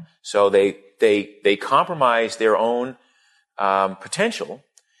clientele. So they compromise their own potential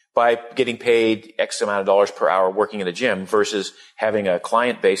by getting paid X amount of dollars per hour working in a gym versus having a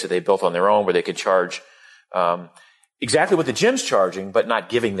client base that they built on their own where they could charge exactly what the gym's charging, but not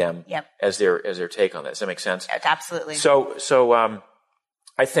giving them as their take on that. Does that make sense? Absolutely. So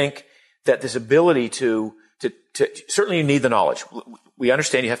I think that this ability to certainly you need the knowledge. We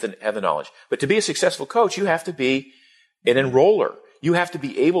understand you have to have the knowledge, but to be a successful coach, you have to be an enroller. You have to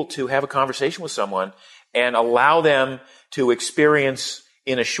be able to have a conversation with someone and allow them to experience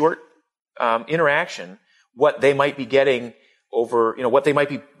in a short interaction what they might be getting over, what they might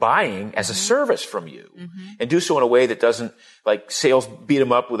be buying as a service from you, and do so in a way that doesn't like beat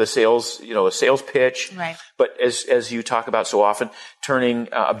them up with a sales pitch. Right. But as you talk about so often, turning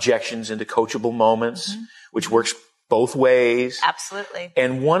objections into coachable moments, which works both ways. Absolutely.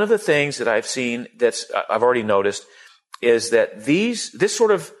 And one of the things that I've seen I've already noticed is that this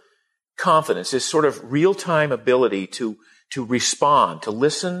sort of confidence, this sort of real-time ability to respond, to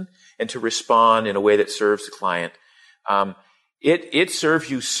listen and to respond in a way that serves the client, it serves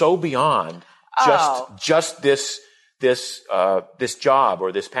you so beyond just this job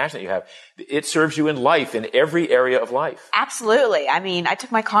or this passion that you have. It serves you in life, in every area of life. Absolutely. I mean, I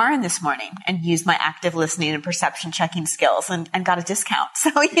took my car in this morning and used my active listening and perception checking skills and got a discount. So,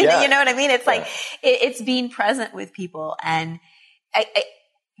 you know what I mean? It's like, it's being present with people. And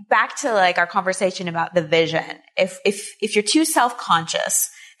back to like our conversation about the vision. If you're too self-conscious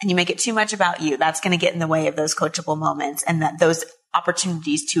and you make it too much about you, that's going to get in the way of those coachable moments and those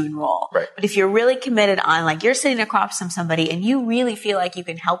opportunities to enroll. Right. But if you're really committed on like you're sitting across from somebody and you really feel like you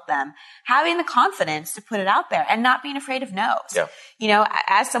can help them, having the confidence to put it out there and not being afraid of no's. Yeah.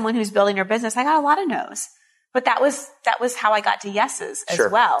 As someone who's building her business, I got a lot of no's, but that was how I got to yeses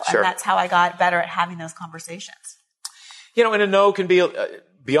as well. Sure. And that's how I got better at having those conversations. And a no can be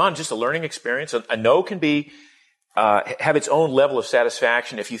beyond just a learning experience. A no can be have its own level of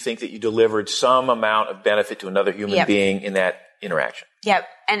satisfaction if you think that you delivered some amount of benefit to another human being in that interaction. Yep.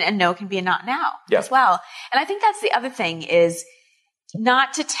 And no can be a not now as well. And I think that's the other thing is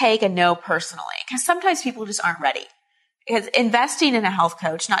not to take a no personally, because sometimes people just aren't ready. Because investing in a health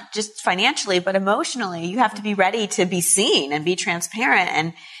coach, not just financially, but emotionally, you have to be ready to be seen and be transparent.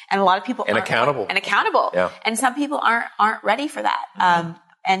 And a lot of people aren't accountable. Yeah. And some people aren't ready for that.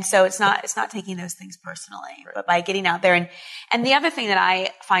 And so it's not taking those things personally, but by getting out there. And the other thing that I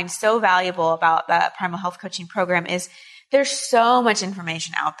find so valuable about the Primal Health Coaching Program is there's so much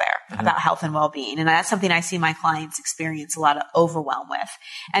information out there about health and well-being. And that's something I see my clients experience a lot of overwhelm with.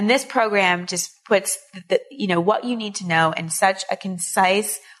 And this program just puts what you need to know in such a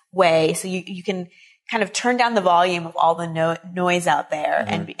concise way. So you can kind of turn down the volume of all the noise out there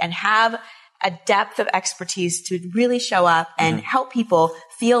and have a depth of expertise to really show up and help people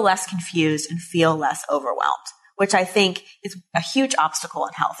feel less confused and feel less overwhelmed, which I think is a huge obstacle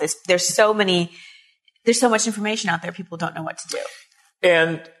in health. There's so much information out there. People don't know what to do.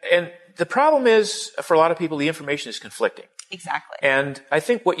 And the problem is for a lot of people, the information is conflicting. Exactly. And I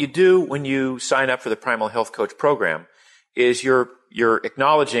think what you do when you sign up for the Primal Health Coach Program is you're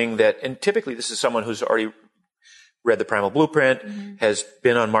acknowledging that, and typically this is someone who's already read the Primal Blueprint, has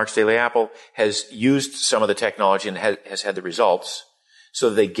been on Mark's Daily Apple, has used some of the technology and has had the results so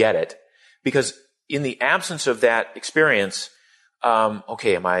that they get it. Because in the absence of that experience, am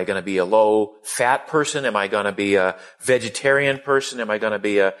I going to be a low fat person? Am I going to be a vegetarian person? Am I going to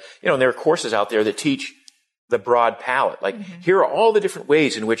be and there are courses out there that teach the broad palette. Like here are all the different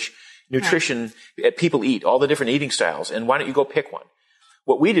ways in which nutrition people eat, all the different eating styles. And why don't you go pick one?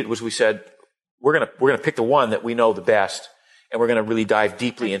 What we did was we said, we're going to pick the one that we know the best, and we're going to really dive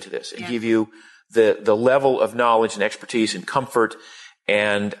deeply into this and give you the level of knowledge and expertise and comfort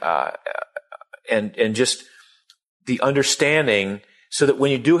and just the understanding so that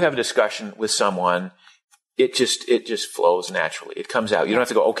when you do have a discussion with someone, it just flows naturally. It comes out. You don't have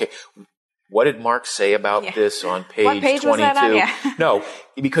to go, okay, what did Mark say about this on page 22? Was that on? No,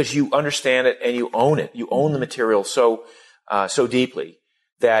 because you understand it and you own it. You own the material so deeply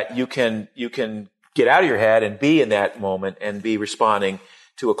that you can get out of your head and be in that moment and be responding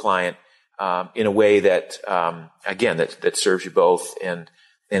to a client in a way that again that serves you both and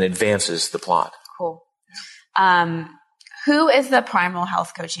advances the plot. Cool. Who is the Primal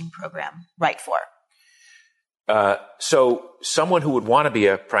Health Coaching Program right for? So someone who would want to be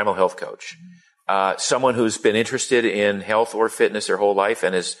a primal health coach, someone who's been interested in health or fitness their whole life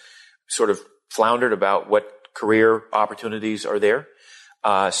and has sort of floundered about what career opportunities are there.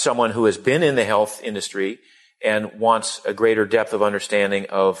 Someone who has been in the health industry and wants a greater depth of understanding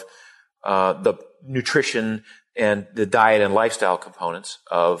of the nutrition and the diet and lifestyle components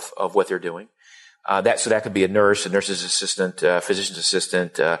of what they're doing. So that could be a nurse, a nurse's assistant, physician's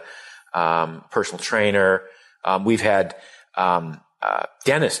assistant, personal trainer. We've had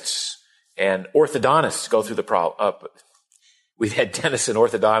dentists and orthodontists go through we've had dentists and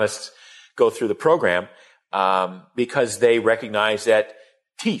orthodontists go through the program because they recognize that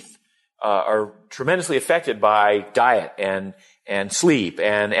teeth are tremendously affected by diet and sleep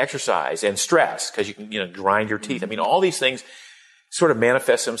and exercise and stress, because you can grind your teeth. I mean, all these things sort of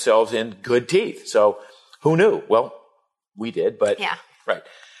manifest themselves in good teeth. So who knew? Well, we did, but yeah. Right.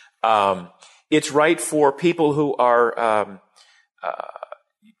 It's right for people who are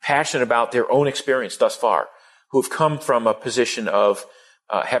passionate about their own experience thus far, who have come from a position of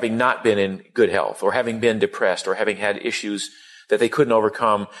having not been in good health, or having been depressed, or having had issues that they couldn't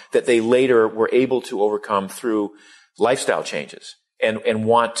overcome, that they later were able to overcome through lifestyle changes, and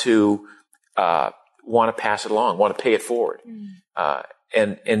want to pass it along, want to pay it forward,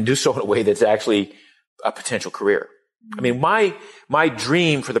 and do so in a way that's actually a potential career. I mean, my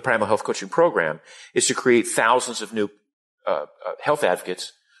dream for the Primal Health Coaching Program is to create thousands of new health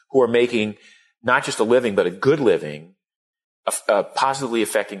advocates who are making not just a living, but a good living, positively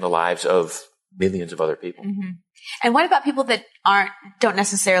affecting the lives of millions of other people. Mm-hmm. And what about people that don't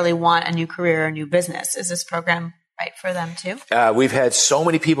necessarily want a new career or a new business? Is this program right for them too? We've had so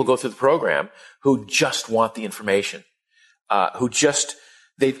many people go through the program who just want the information,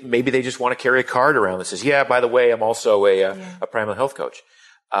 maybe they just want to carry a card around that says, yeah, by the way, I'm also a primal health coach.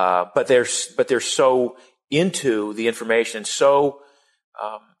 But they're so into the information, so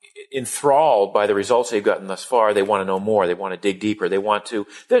enthralled by the results they've gotten thus far. They want to know more. They want to dig deeper. They want to,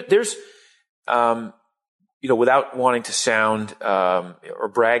 without wanting to sound,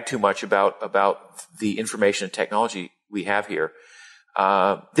 or brag too much about the information and technology we have here,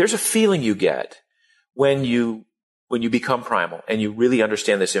 there's a feeling you get when you become primal and you really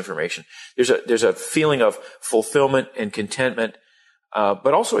understand this information. There's a feeling of fulfillment and contentment,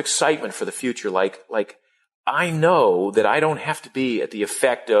 but also excitement for the future. Like I know that I don't have to be at the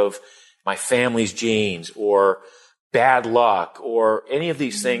effect of my family's genes or bad luck or any of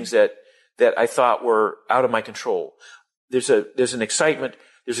these things that I thought were out of my control. There's an excitement.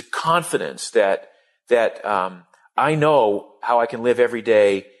 There's a confidence that I know how I can live every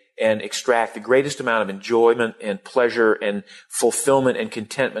day and extract the greatest amount of enjoyment and pleasure and fulfillment and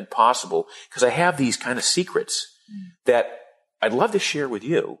contentment possible, because I have these kind of secrets that I'd love to share with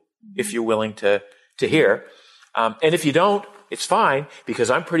you if you're willing to hear. And if you don't, it's fine, because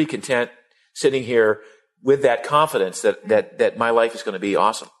I'm pretty content sitting here with that confidence that my life is going to be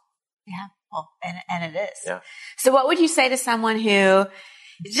awesome. Yeah. Well, and it is. Yeah. So what would you say to someone who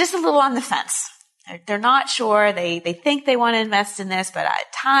is just a little on the fence? They're not sure. They think they want to invest in this, but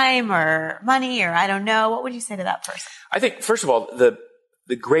time or money, or I don't know. What would you say to that person? I think, first of all, the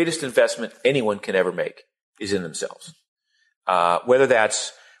greatest investment anyone can ever make is in themselves. Whether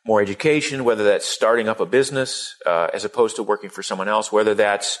that's more education, whether that's starting up a business, as opposed to working for someone else, whether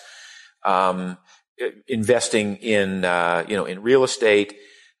that's, investing in real estate,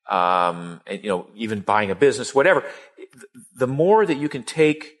 and, even buying a business, whatever. The more that you can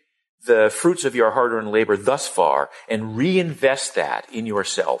take the fruits of your hard-earned labor thus far and reinvest that in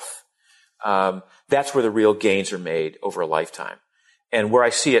yourself, that's where the real gains are made over a lifetime. And where I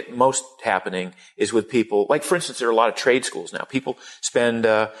see it most happening is with people, like, for instance, there are a lot of trade schools now. People spend,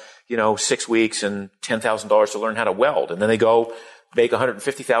 6 weeks and $10,000 to learn how to weld, and then they go make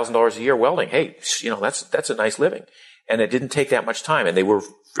 $150,000 a year welding. Hey, that's a nice living. And it didn't take that much time, and they were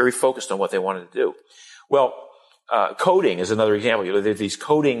very focused on what they wanted to do. Well, coding is another example. There's these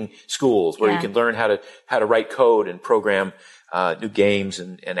coding schools where you can learn how to write code and program new games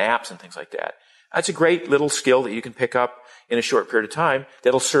and apps and things like that. That's a great little skill that you can pick up in a short period of time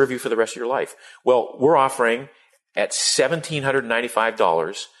that'll serve you for the rest of your life. Well, we're offering at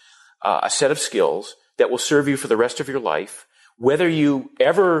 $1,795 a set of skills that will serve you for the rest of your life, whether you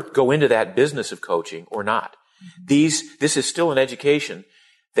ever go into that business of coaching or not. This is still an education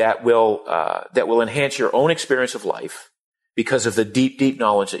that will enhance your own experience of life because of the deep, deep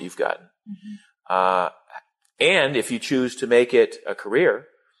knowledge that you've gotten. And if you choose to make it a career,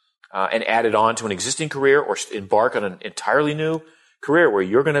 and add it on to an existing career, or embark on an entirely new career where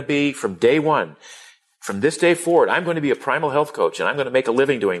you're going to be from day one, from this day forward, I'm going to be a primal health coach, and I'm going to make a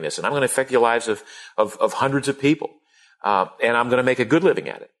living doing this, and I'm going to affect the lives of hundreds of people, and I'm going to make a good living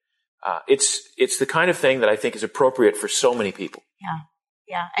at it. It's the kind of thing that I think is appropriate for so many people.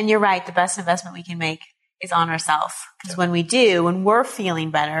 Yeah. And you're right. The best investment we can make is on ourselves, because when we're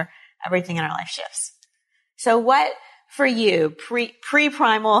feeling better, everything in our life shifts. So what, for you,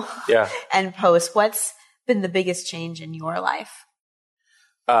 pre-primal and post, what's been the biggest change in your life?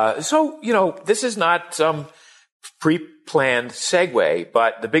 This is not some pre-planned segue,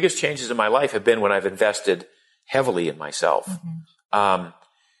 but the biggest changes in my life have been when I've invested heavily in myself. Mm-hmm.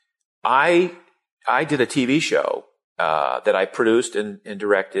 I did a TV show that I produced and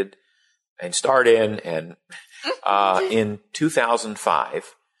directed and starred in in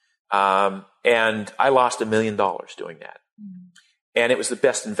 2005. And I lost $1 million doing that. Mm-hmm. And it was the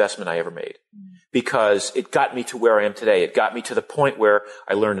best investment I ever made because it got me to where I am today. It got me to the point where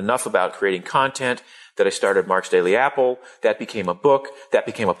I learned enough about creating content that I started Mark's Daily Apple. That became a book. That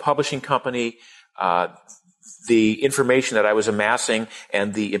became a publishing company. The information that I was amassing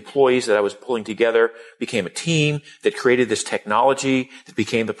and the employees that I was pulling together became a team that created this technology that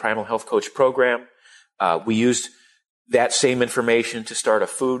became the Primal Health Coach Program. We used that same information to start a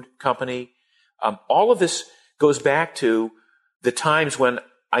food company. All of this goes back to the times when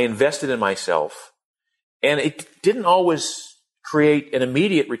I invested in myself, and it didn't always create an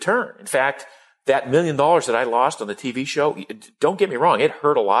immediate return. In fact, that $1 million that I lost on the TV show, don't get me wrong, it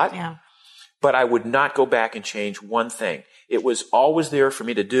hurt a lot. Yeah. But I would not go back and change one thing. It was always there for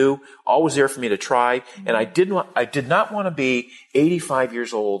me to do, always there for me to try. Mm-hmm. And I did not want to be 85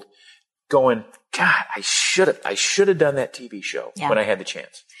 years old going, God, I should have done that TV show when I had the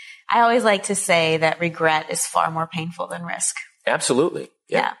chance. I always like to say that regret is far more painful than risk. Absolutely.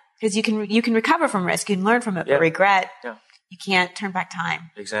 Yeah. Because you can recover from risk, you can learn from it, but regret, you can't turn back time.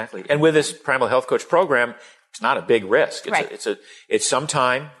 Exactly. And with this Primal Health Coach Program, it's not a big risk. It's some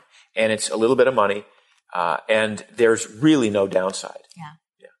time. And it's a little bit of money, and there's really no downside. Yeah.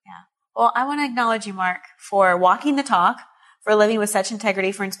 Well, I want to acknowledge you, Mark, for walking the talk, for living with such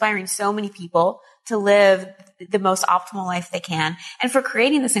integrity, for inspiring so many people to live the most optimal life they can, and for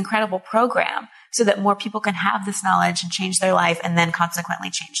creating this incredible program so that more people can have this knowledge and change their life and then consequently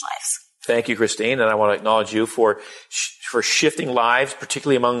change lives. Thank you, Christine. And I want to acknowledge you for shifting lives,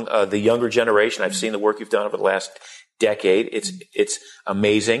 particularly among the younger generation. I've seen the work you've done over the last decade. It's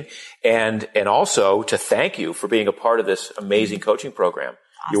amazing. And also to thank you for being a part of this amazing coaching program.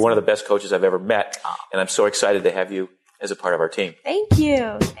 Awesome. You're one of the best coaches I've ever met. Oh. And I'm so excited to have you as a part of our team. Thank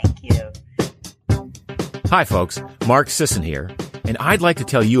you. Thank you. Hi, folks. Mark Sisson here. And I'd like to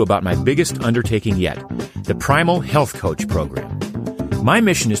tell you about my biggest undertaking yet, the Primal Health Coach Program. My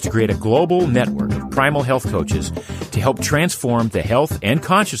mission is to create a global network of primal health coaches to help transform the health and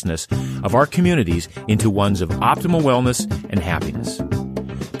consciousness of our communities into ones of optimal wellness and happiness.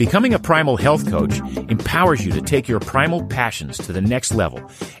 Becoming a primal health coach empowers you to take your primal passions to the next level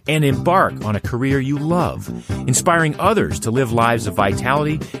and embark on a career you love, inspiring others to live lives of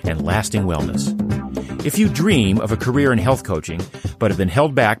vitality and lasting wellness. If you dream of a career in health coaching, but have been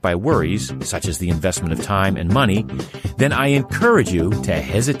held back by worries, such as the investment of time and money, then I encourage you to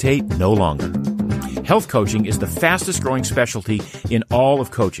hesitate no longer. Health coaching is the fastest growing specialty in all of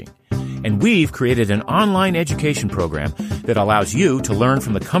coaching, and we've created an online education program that allows you to learn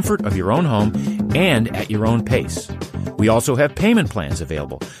from the comfort of your own home and at your own pace. We also have payment plans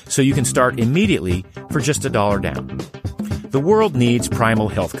available, so you can start immediately for just $1 down. The world needs primal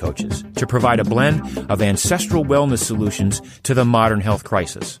health coaches to provide a blend of ancestral wellness solutions to the modern health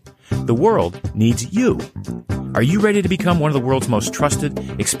crisis. The world needs you. Are you ready to become one of the world's most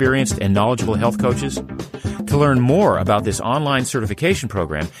trusted, experienced, and knowledgeable health coaches? To learn more about this online certification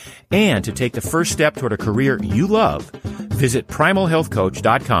program and to take the first step toward a career you love, visit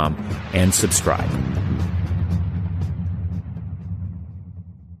primalhealthcoach.com and subscribe.